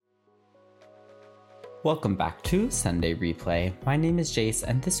Welcome back to Sunday Replay. My name is Jace,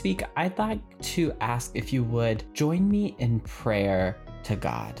 and this week I'd like to ask if you would join me in prayer to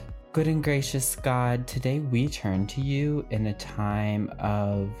God. Good and gracious God, today we turn to you in a time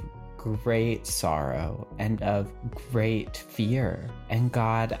of great sorrow and of great fear. And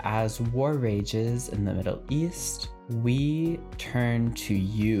God, as war rages in the Middle East, we turn to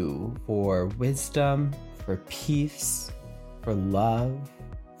you for wisdom, for peace, for love,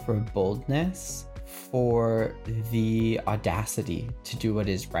 for boldness, for the audacity to do what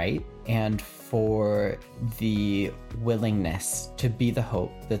is right, and for the willingness to be the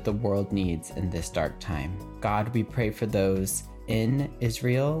hope that the world needs in this dark time. God, we pray for those in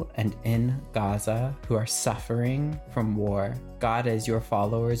Israel and in Gaza who are suffering from war. God, as your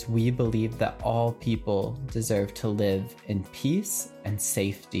followers, we believe that all people deserve to live in peace and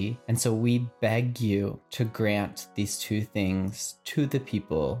safety. And so we beg you to grant these two things to the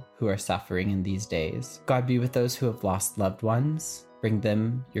people who are suffering in these days. God, be with those who have lost loved ones. Bring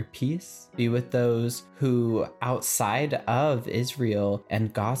them your peace. Be with those who outside of Israel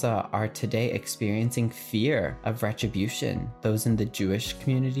and Gaza are today experiencing fear of retribution. Those in the Jewish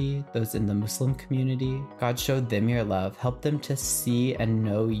community, those in the Muslim community. God, show them your love. Help them to see and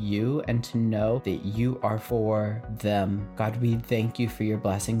know you and to know that you are for them. God, we thank you for your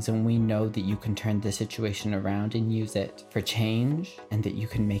blessings, and we know that you can turn the situation around and use it for change and that you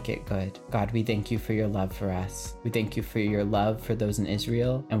can make it good. God, we thank you for your love for us. We thank you for your love for those in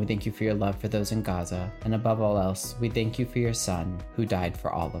Israel, and we thank you for your love for those in Gaza. And above all else, we thank you for your Son who died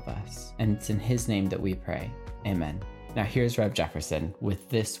for all of us. And it's in his name that we pray. Amen. Now here's Rev Jefferson with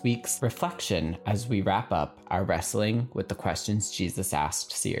this week's reflection as we wrap up our Wrestling with the Questions Jesus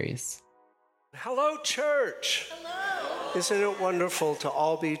Asked series. Hello, church. Hello. Isn't it wonderful to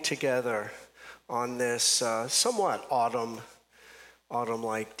all be together on this somewhat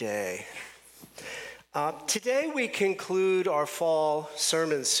autumn-like day? Today we conclude our fall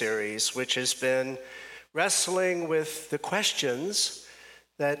sermon series, which has been wrestling with the questions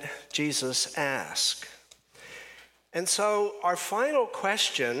that Jesus asked. And so our final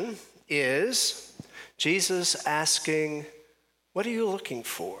question is Jesus asking, what are you looking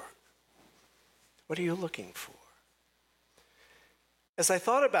for? What are you looking for? As I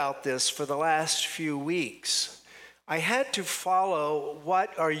thought about this for the last few weeks, I had to follow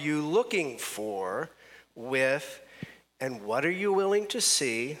what are you looking for with, and what are you willing to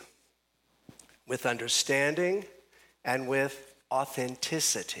see with understanding and with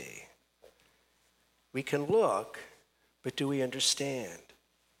authenticity. We can look, but do we understand?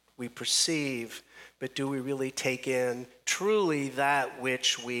 We perceive, but do we really take in truly that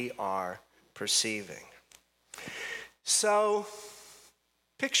which we are perceiving? So,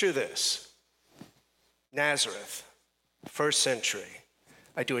 picture this. Nazareth, first century.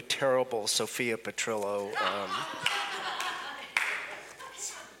 I do a terrible Sophia Petrillo.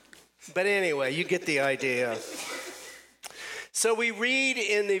 But anyway, you get the idea. So we read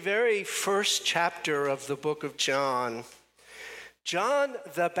in the very first chapter of the book of John, John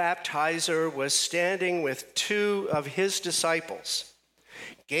the Baptizer was standing with two of his disciples,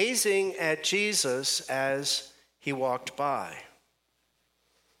 gazing at Jesus as he walked by.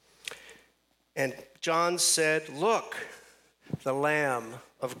 And John said, "Look, the Lamb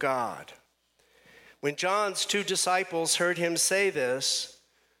of God." When John's two disciples heard him say this,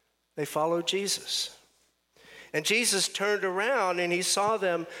 they followed Jesus. And Jesus turned around and he saw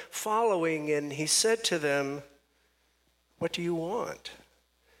them following, and he said to them, "What do you want?"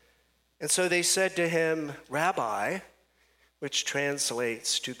 And so they said to him, "Rabbi," which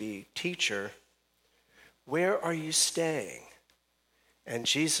translates to be teacher, "where are you staying?" And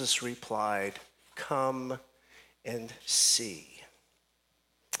Jesus replied, "Come and see."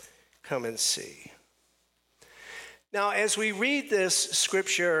 Come and see. Now, as we read this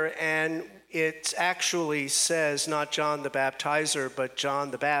scripture, and it actually says not John the Baptizer, but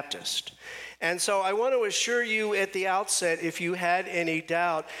John the Baptist. And so I want to assure you at the outset, if you had any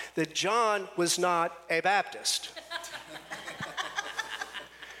doubt, that John was not a Baptist.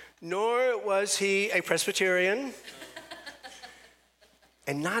 Nor was he a Presbyterian,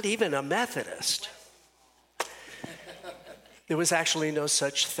 and not even a Methodist. There was actually no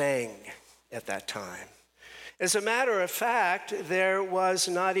such thing at that time. As a matter of fact, there was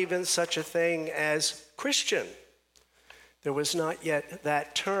not even such a thing as Christian. There was not yet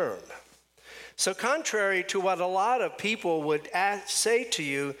that term. So contrary to what a lot of people would say to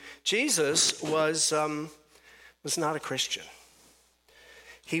you, Jesus was not a Christian.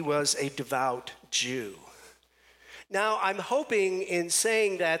 He was a devout Jew. Now, I'm hoping in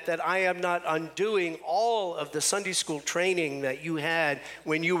saying that I am not undoing all of the Sunday school training that you had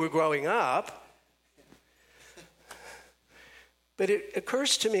when you were growing up. But it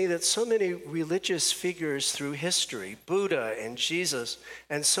occurs to me that so many religious figures through history, Buddha and Jesus,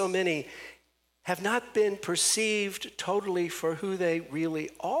 and so many, have not been perceived totally for who they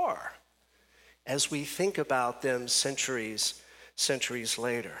really are as we think about them centuries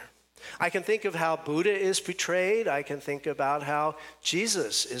later. I can think of how Buddha is portrayed. I can think about how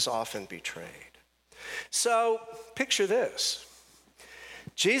Jesus is often betrayed. So picture this.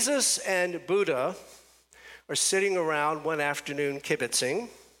 Jesus and Buddha are sitting around one afternoon kibitzing.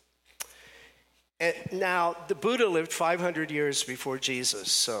 And now, the Buddha lived 500 years before Jesus,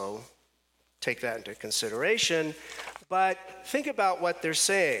 so take that into consideration. But think about what they're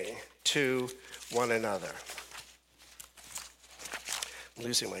saying to one another. I'm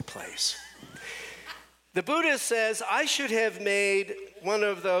losing my place. The Buddha says, I should have made one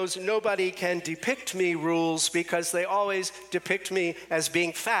of those nobody can depict me rules because they always depict me as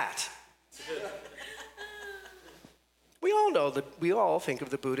being fat. We all think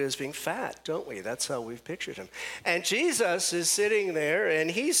of the Buddha as being fat, don't we? That's how we've pictured him. And Jesus is sitting there and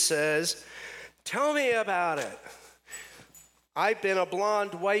he says, tell me about it. I've been a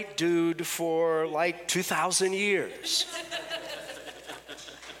blonde white dude for like 2,000 years.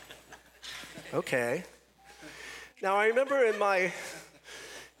 Okay. Now I remember in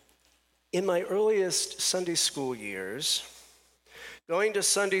my earliest Sunday school years, going to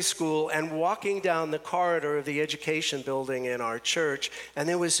Sunday school and walking down the corridor of the education building in our church, and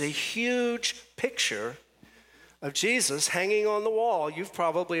there was a huge picture of Jesus hanging on the wall. You've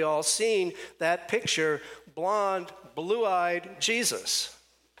probably all seen that picture, blonde, blue-eyed Jesus.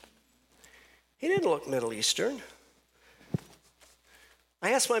 He didn't look Middle Eastern.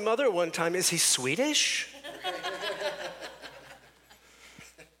 I asked my mother one time, is he Swedish?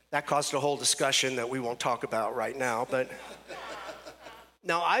 That caused a whole discussion that we won't talk about right now, but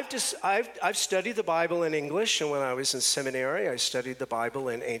now I've studied the Bible in English, and when I was in seminary, I studied the Bible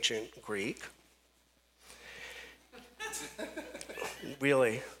in ancient Greek.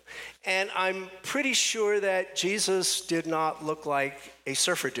 Really. And I'm pretty sure that Jesus did not look like a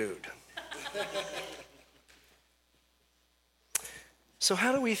surfer dude. So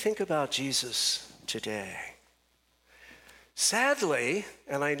how do we think about Jesus today? Sadly,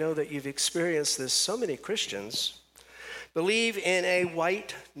 and I know that you've experienced this, so many Christians believe in a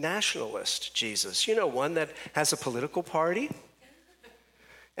white nationalist Jesus. You know, one that has a political party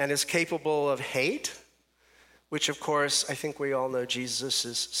and is capable of hate, which of course I think we all know Jesus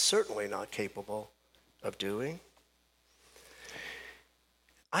is certainly not capable of doing.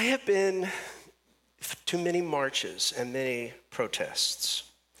 I have been to many marches and many protests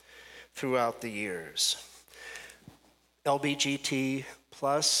throughout the years. LGBT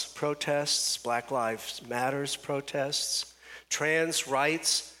plus protests, Black Lives Matters protests, trans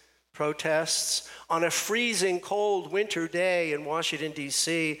rights protests. On a freezing cold winter day in Washington,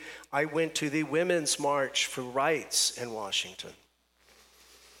 D.C., I went to the Women's March for Rights in Washington.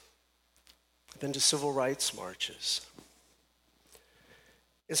 I've been to civil rights marches.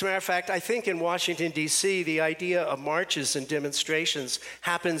 As a matter of fact, I think in Washington, D.C., the idea of marches and demonstrations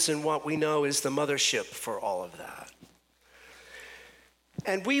happens in what we know is the mothership for all of that.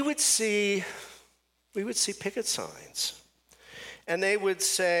 And we would see picket signs, and they would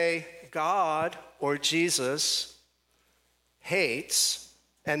say, God or Jesus hates,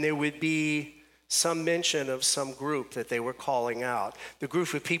 and there would be some mention of some group that they were calling out. The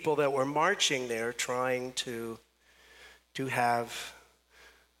group of people that were marching there trying to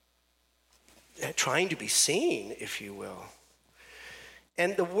be seen, if you will.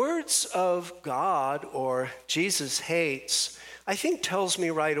 And the words of God or Jesus hates, I think tells me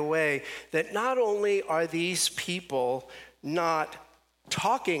right away that not only are these people not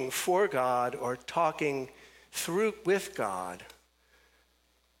talking for God or talking through with God,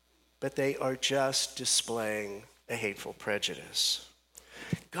 but they are just displaying a hateful prejudice.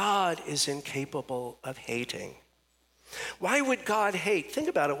 God is incapable of hating. Why would God hate? Think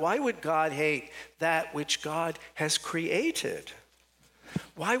about it. Why would God hate that which God has created?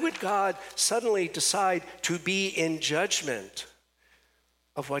 Why would God suddenly decide to be in judgment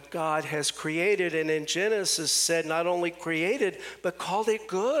of what God has created, and in Genesis said not only created, but called it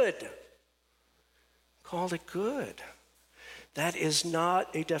good? Called it good. That is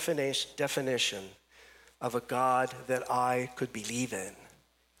not a definition of a God that I could believe in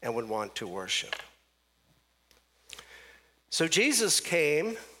and would want to worship. So Jesus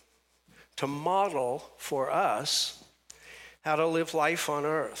came to model for us how to live life on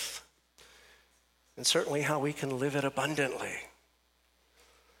earth, and certainly how we can live it abundantly.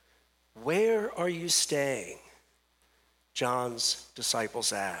 Where are you staying? John's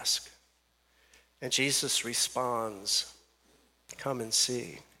disciples ask. And Jesus responds, Come and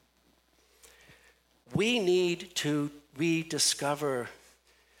see. We need to rediscover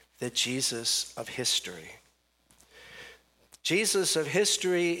the Jesus of history. Jesus of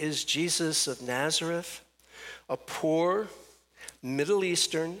history is Jesus of Nazareth, a poor, Middle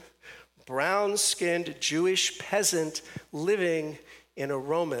Eastern, brown-skinned Jewish peasant living in a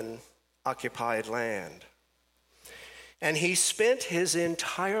Roman-occupied land. And he spent his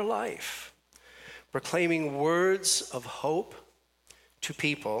entire life proclaiming words of hope to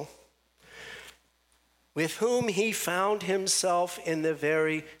people with whom he found himself in the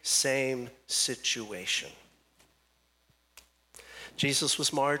very same situation. Jesus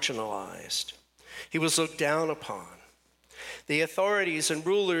was marginalized. He was looked down upon. The authorities and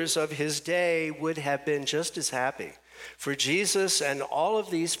rulers of his day would have been just as happy for Jesus and all of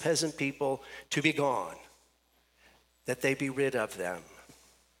these peasant people to be gone, that they be rid of them.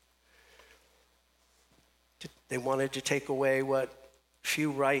 They wanted to take away what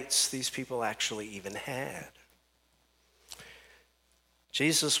few rights these people actually even had.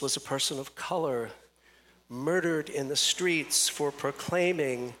 Jesus was a person of color, murdered in the streets for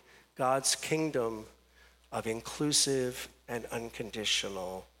proclaiming God's kingdom of inclusive and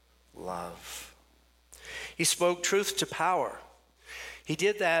unconditional love. He spoke truth to power. He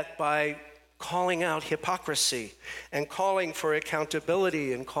did that by calling out hypocrisy and calling for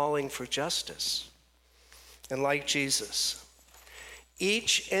accountability and calling for justice. And like Jesus,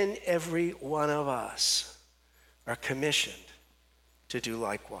 each and every one of us are commissioned to do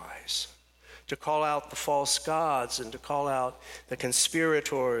likewise, to call out the false gods and to call out the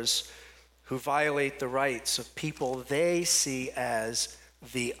conspirators who violate the rights of people they see as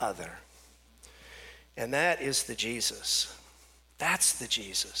the other. And that is the Jesus. That's the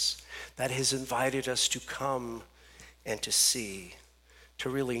Jesus that has invited us to come and to see, to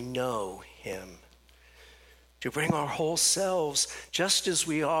really know him, to bring our whole selves just as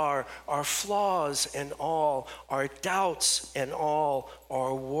we are, our flaws and all, our doubts and all,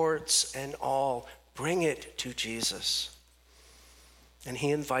 our warts and all, bring it to Jesus. And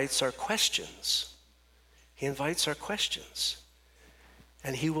he invites our questions. He invites our questions.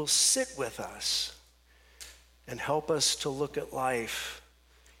 And he will sit with us and help us to look at life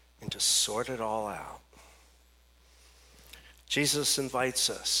and to sort it all out. Jesus invites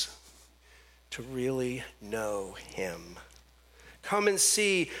us to really know him. Come and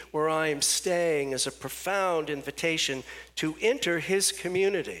see where I am staying is a profound invitation to enter his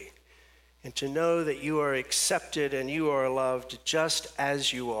community and to know that you are accepted and you are loved just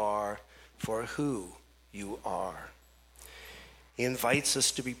as you are for who you are. He invites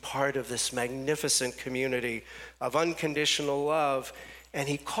us to be part of this magnificent community of unconditional love, and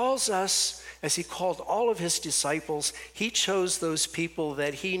he calls us, as he called all of his disciples, he chose those people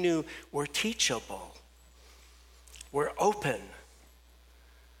that he knew were teachable, were open,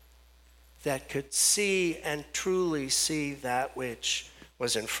 that could see and truly see that which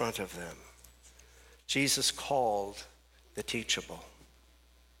was in front of them. Jesus called the teachable.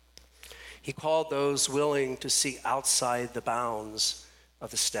 He called those willing to see outside the bounds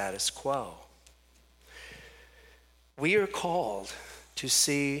of the status quo. We are called to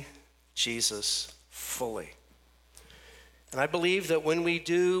see Jesus fully. And I believe that when we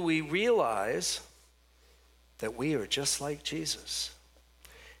do, we realize that we are just like Jesus.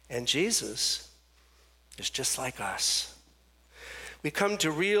 And Jesus is just like us. We come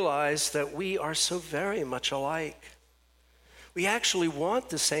to realize that we are so very much alike. We actually want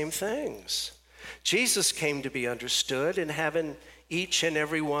the same things. Jesus came to be understood, and haven't each and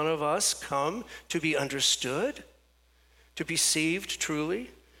every one of us come to be understood, to be perceived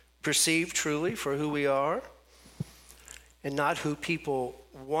truly for who we are, and not who people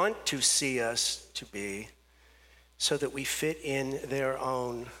want to see us to be, so that we fit in their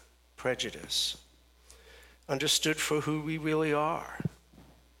own prejudice, understood for who we really are.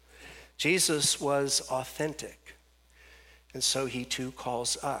 Jesus was authentic. And so he too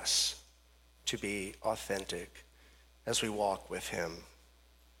calls us to be authentic as we walk with him.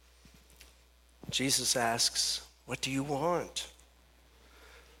 Jesus asks, "What do you want?"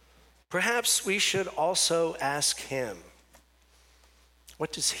 Perhaps we should also ask him,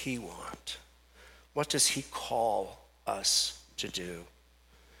 what does he want? What does he call us to do?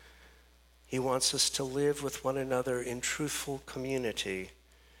 He wants us to live with one another in truthful community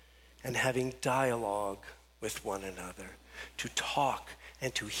and having dialogue with one another, to talk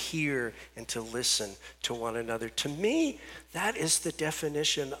and to hear and to listen to one another. To me, that is the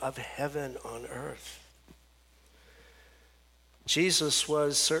definition of heaven on earth. Jesus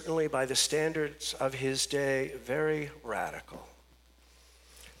was certainly, by the standards of his day, very radical.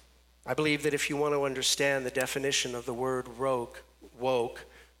 I believe that if you want to understand the definition of the word woke,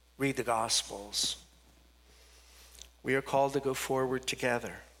 read the Gospels. We are called to go forward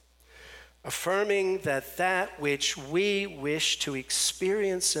together, affirming that that which we wish to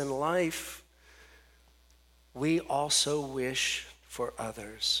experience in life, we also wish for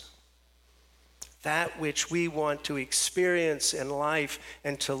others. That which we want to experience in life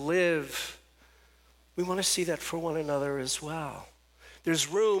and to live, we want to see that for one another as well. There's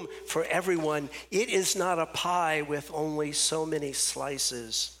room for everyone. It is not a pie with only so many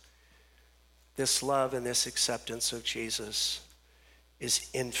slices. This love and this acceptance of Jesus is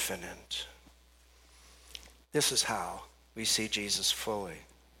infinite. This is how we see Jesus fully,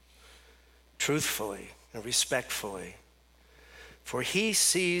 truthfully, and respectfully. For he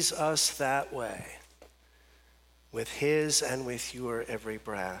sees us that way, with his and with your every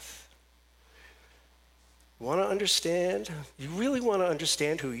breath. Want to understand? You really want to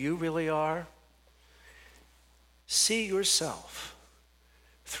understand who you really are? See yourself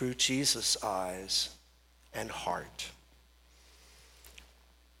through Jesus' eyes and heart.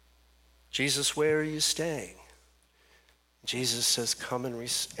 Jesus, where are you staying? Jesus says, come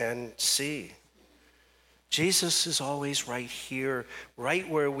and see. Jesus is always right here, right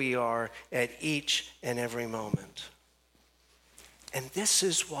where we are at each and every moment. And this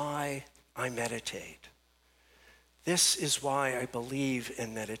is why I meditate. This is why I believe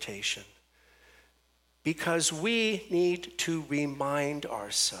in meditation. Because we need to remind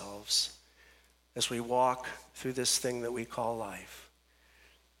ourselves as we walk through this thing that we call life,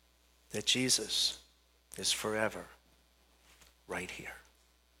 that Jesus is forever right here.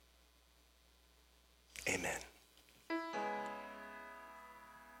 Amen.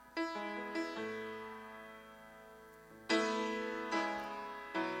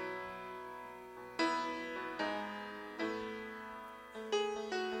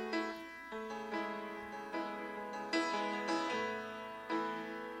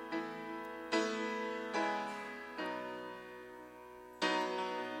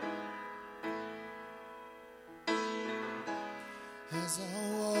 As I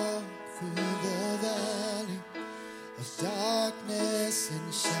walk through the valley of darkness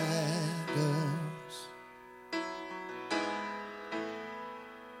and shadows,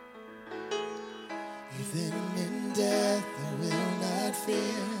 even in death I will not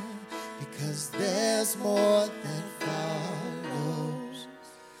fear, because there's more that follows.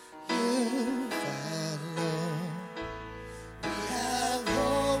 You follow. We have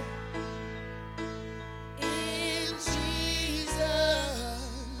hope in Jesus,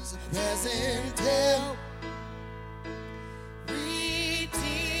 present help,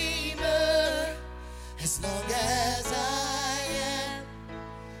 Redeemer. As long as I am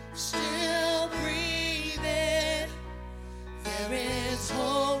still breathing, there is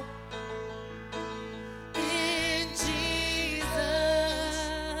hope in Jesus.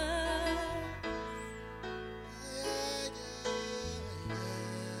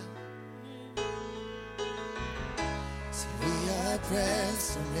 So we are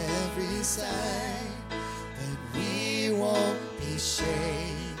pressed on every side, but we won't be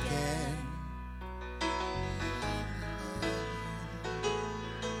shaken.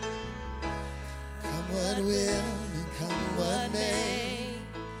 Come what will and come what may,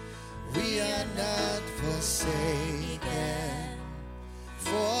 we are not forsaken.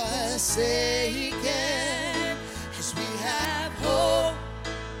 As we have hope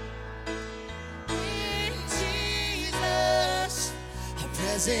in Jesus, our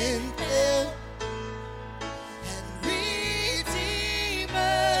present help and Redeemer.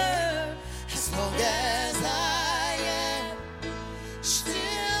 As long as I am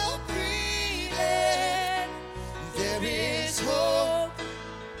still breathing, there is hope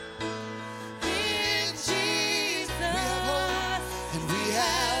in Jesus. We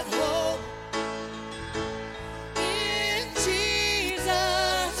have hope in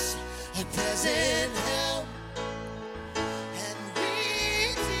Jesus, a present help and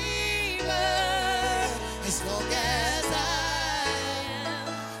Redeemer.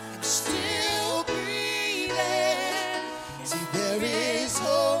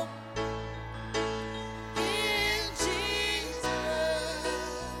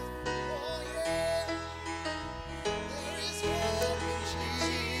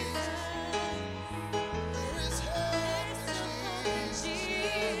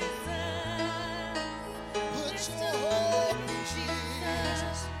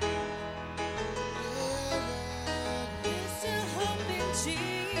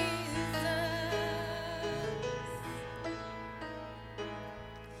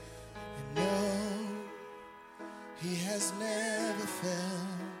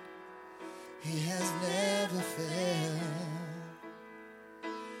 He has never failed.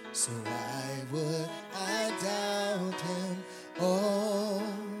 So why would I doubt him? Oh,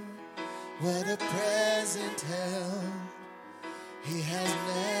 what a present help. He has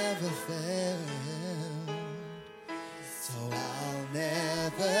never failed. So I'll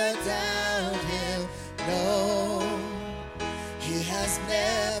never doubt him. No, he has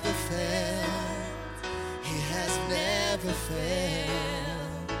never failed. He has never failed.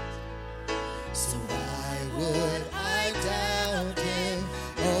 So why would I doubt him?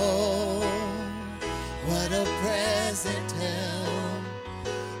 Oh, what a present help.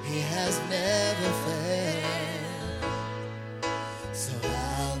 He has never failed. So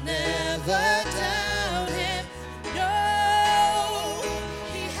I'll never doubt him. No,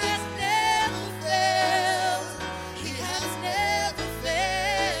 he has never failed. He has never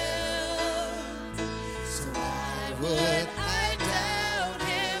failed. So why would I doubt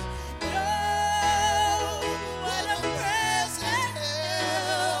him? No, what a present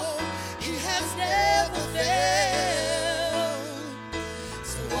help. He has never failed.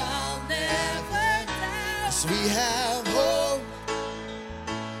 So I'll never doubt. So we have hope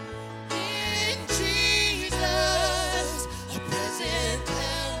in Jesus, a present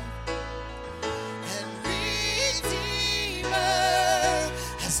help and Redeemer.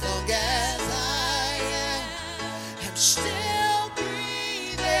 As long as I am still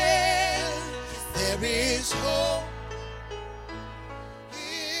breathing, there is hope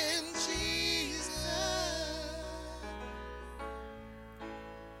in Jesus.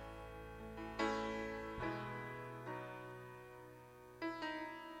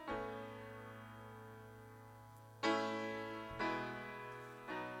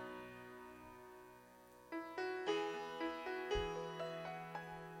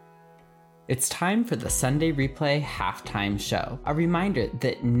 It's time for the Sunday Replay halftime show. A reminder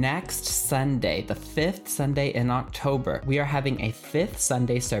that next Sunday, the 5th Sunday in October, we are having a 5th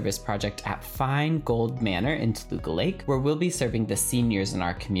Sunday service project at Fine Gold Manor in Toluca Lake, where we'll be serving the seniors in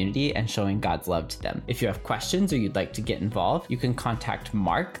our community and showing God's love to them. If you have questions or you'd like to get involved, you can contact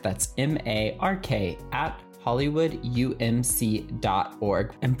Mark, that's M-A-R-K, at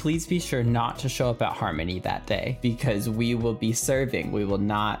hollywoodumc.org. And please be sure not to show up at Harmony that day because we will be serving. We will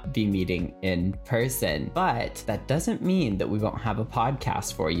not be meeting in person. But that doesn't mean that we won't have a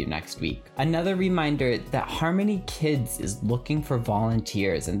podcast for you next week. Another reminder that Harmony Kids is looking for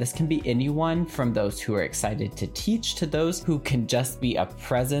volunteers, and this can be anyone from those who are excited to teach to those who can just be a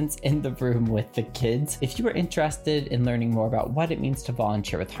presence in the room with the kids. If you are interested in learning more about what it means to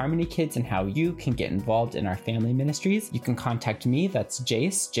volunteer with Harmony Kids and how you can get involved in our family ministries, you can contact me, that's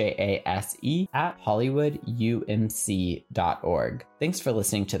Jase, J-A-S-E, at hollywoodumc.org. Thanks for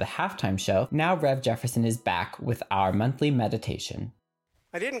listening to the halftime show. Now Rev Jefferson is back with our monthly meditation.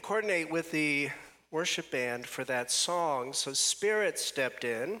 I didn't coordinate with the worship band for that song, so Spirit stepped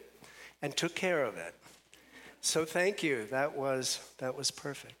in and took care of it. So thank you. That was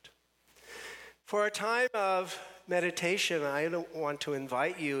perfect. For our time of meditation, I want to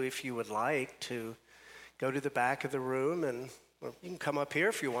invite you, if you would like, to go to the back of the room, and you can come up here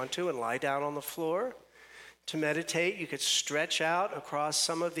if you want to and lie down on the floor to meditate. You could stretch out across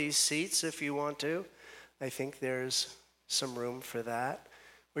some of these seats if you want to. I think there's some room for that.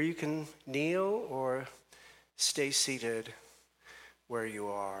 Or you can kneel or stay seated where you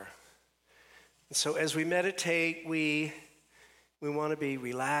are. And so as we meditate, we want to be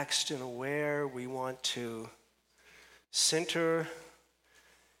relaxed and aware. We want to center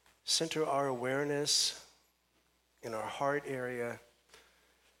our awareness in our heart area.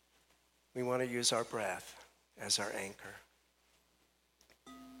 We want to use our breath as our anchor.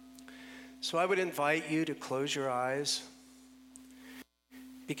 So I would invite you to close your eyes.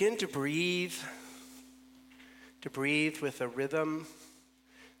 Begin to breathe with a rhythm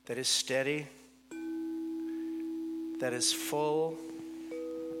that is steady, that is full,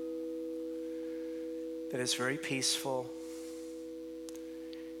 that is very peaceful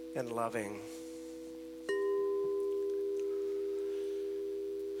and loving.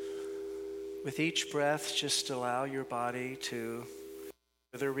 With each breath, just allow your body to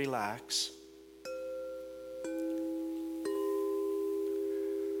further relax.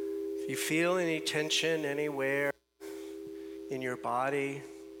 If you feel any tension anywhere in your body,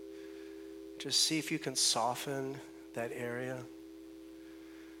 just see if you can soften that area.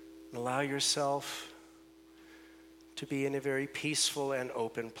 And allow yourself to be in a very peaceful and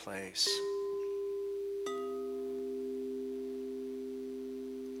open place.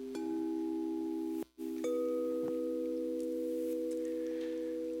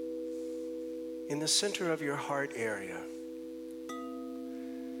 In the center of your heart area,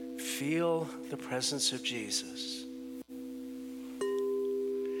 feel the presence of Jesus.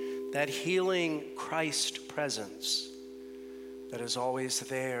 That healing Christ presence that is always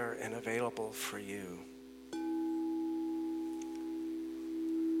there and available for you.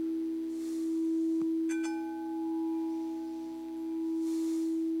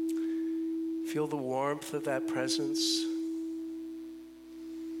 Feel the warmth of that presence.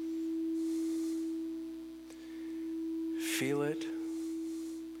 Feel it.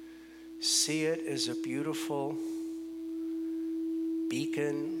 See it as a beautiful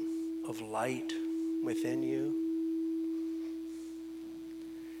beacon of light within you.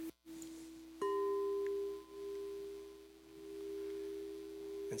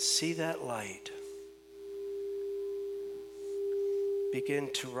 And see that light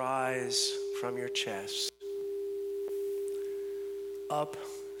begin to rise from your chest, up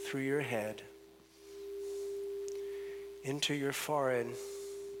through your head, into your forehead,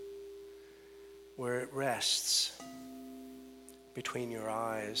 where it rests between your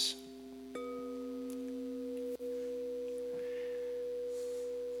eyes.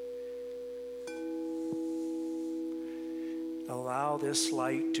 Allow this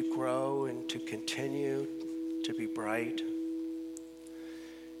light to grow and to continue to be bright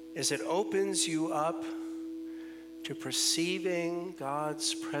as it opens you up to perceiving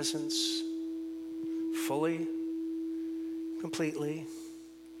God's presence fully, completely,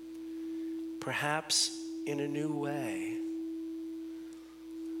 perhaps in a new way.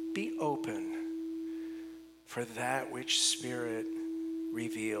 Be open for that which Spirit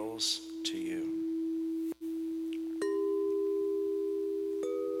reveals to you.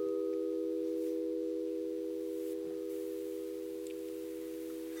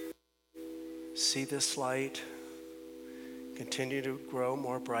 See this light continue to grow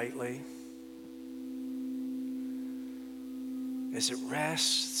more brightly as it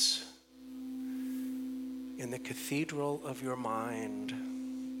rests in the cathedral of your mind.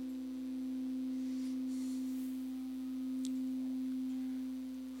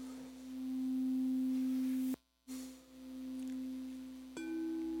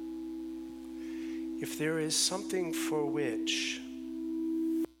 If there is something for which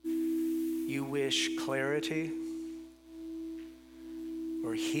you wish clarity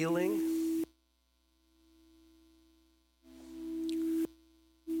or healing,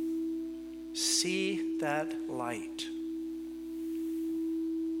 see that light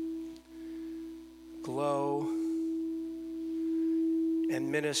glow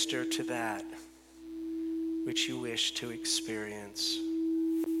and minister to that which you wish to experience.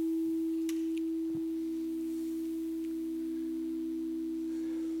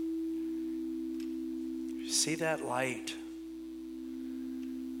 See that light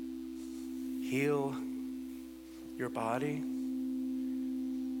heal your body,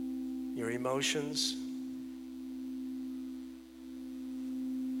 your emotions.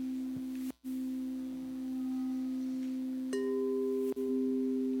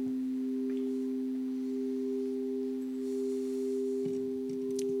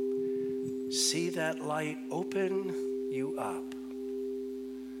 See that light open you up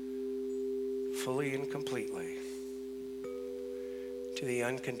fully and completely to the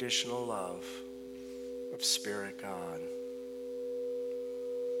unconditional love of Spirit God.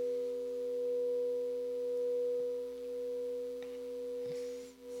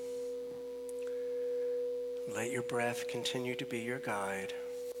 Let your breath continue to be your guide.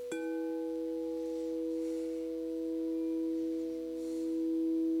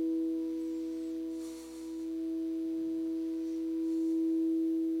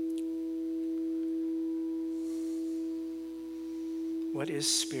 What is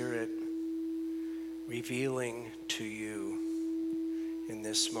Spirit revealing to you in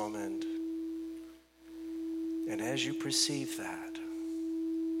this moment? And as you perceive that,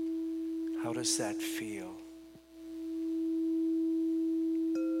 how does that feel?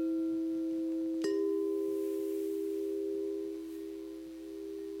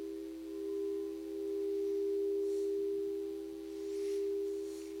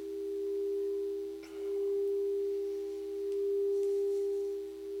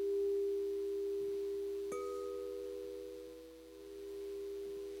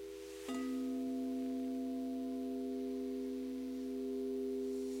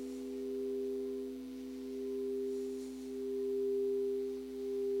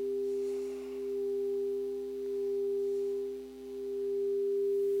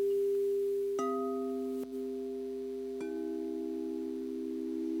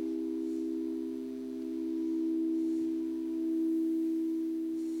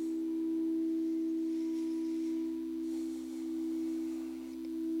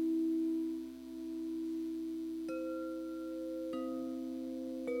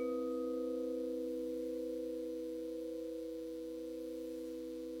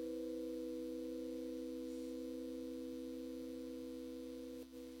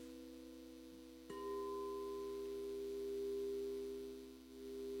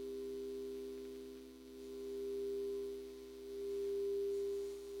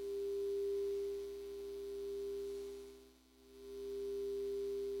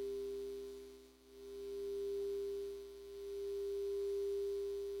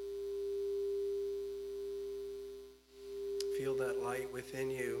 Feel that light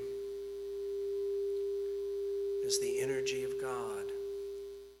within you as the energy of God,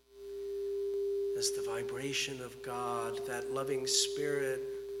 as the vibration of God, that loving Spirit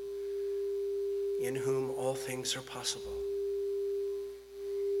in whom all things are possible.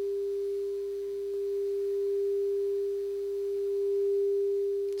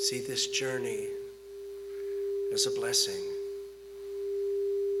 See this journey as a blessing.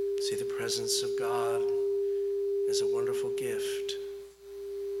 See the presence of God as a wonderful gift,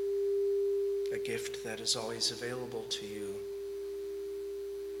 a gift that is always available to you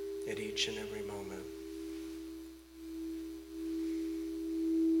at each and every moment.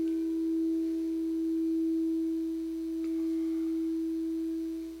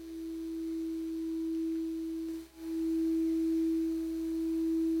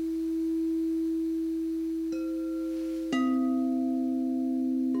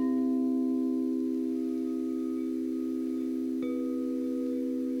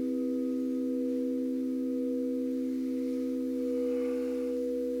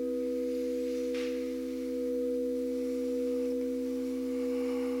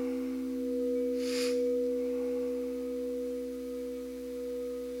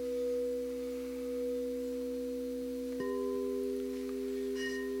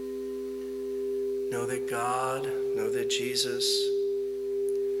 Know that God, know that Jesus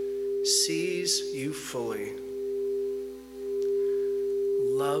sees you fully,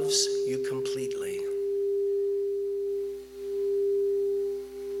 loves you completely.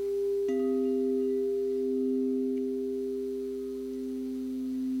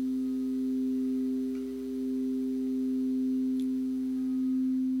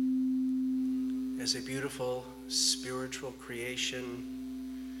 As a beautiful spiritual creation,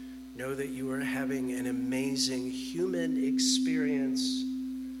 know that you are having an amazing human experience,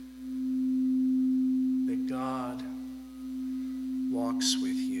 that God walks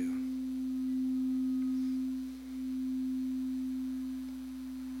with you.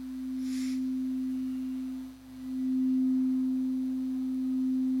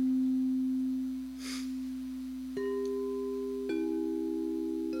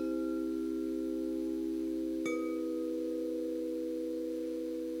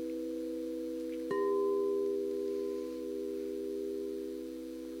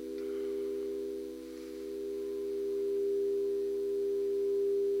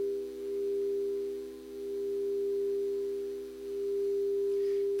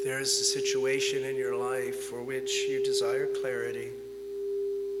 If there is a situation in your life for which you desire clarity,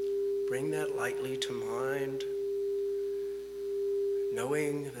 bring that lightly to mind,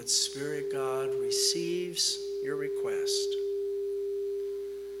 knowing that Spirit God receives your request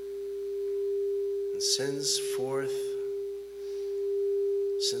and sends forth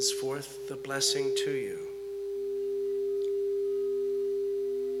the blessing to you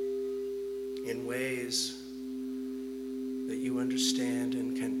in ways that you understand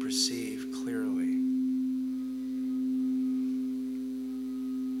and can perceive clearly.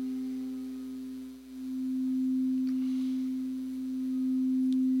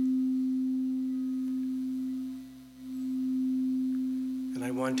 And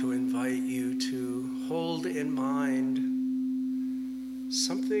I want to invite you to hold in mind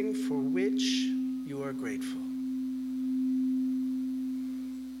something for which you are grateful.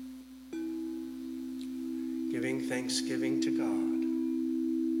 Giving thanksgiving to God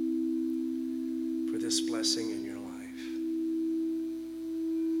for this blessing in your life.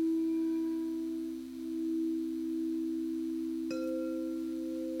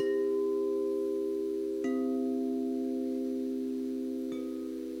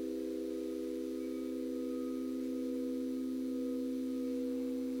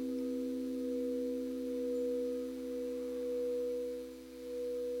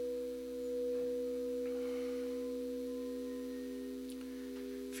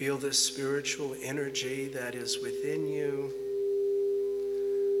 Feel this spiritual energy that is within you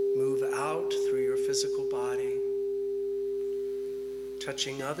move out through your physical body,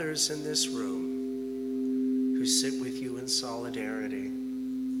 touching others in this room who sit with you in solidarity.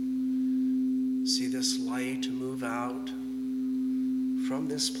 See this light move out from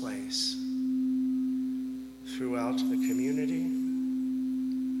this place throughout the community,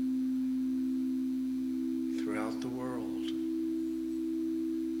 throughout the world,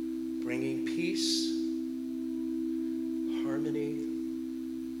 bringing peace, harmony,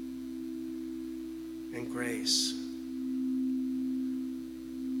 and grace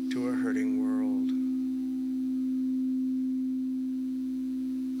to a hurting world.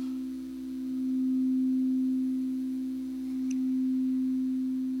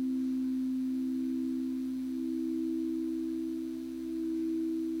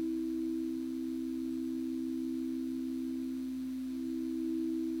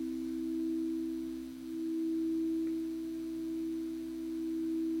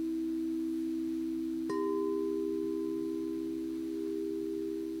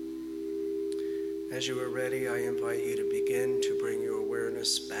 as you are ready, I invite you to begin to bring your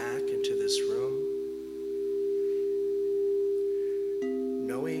awareness back into this room,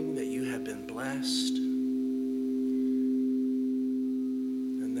 knowing that you have been blessed,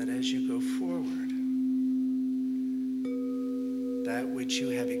 and that as you go forward, that which you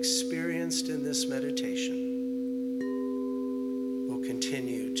have experienced in this meditation will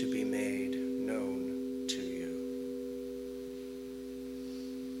continue to be made known to you.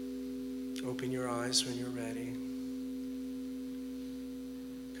 Open your eyes when you're ready.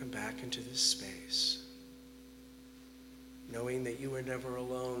 Come back into this space, knowing that you are never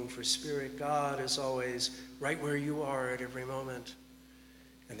alone, for Spirit God is always right where you are at every moment,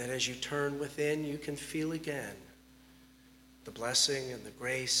 and that as you turn within, you can feel again the blessing and the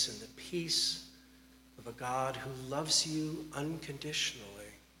grace and the peace of a God who loves you unconditionally.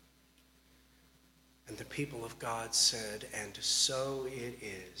 And the people of God said, and so it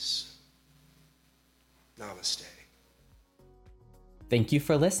is. Namaste. Thank you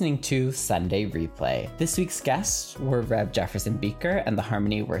for listening to Sunday Replay. This week's guests were Rev Jefferson Beaker and the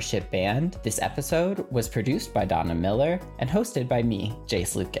Harmony Worship Band. This episode was produced by Donna Miller and hosted by me,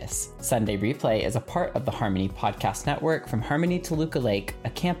 Jace Lucas. Sunday Replay is a part of the Harmony Podcast Network from Harmony Toluca Lake, a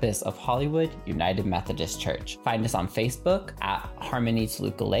campus of Hollywood United Methodist Church. Find us on Facebook at Harmony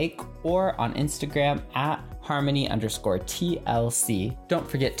Toluca Lake or on Instagram at Harmony_TLC. Don't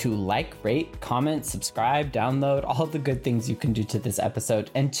forget to like, rate, comment, subscribe, download, all the good things you can do to this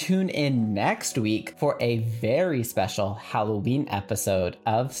episode, and tune in next week for a very special Halloween episode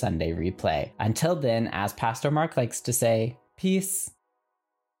of Sunday Replay. Until then, as Pastor Mark likes to say, peace.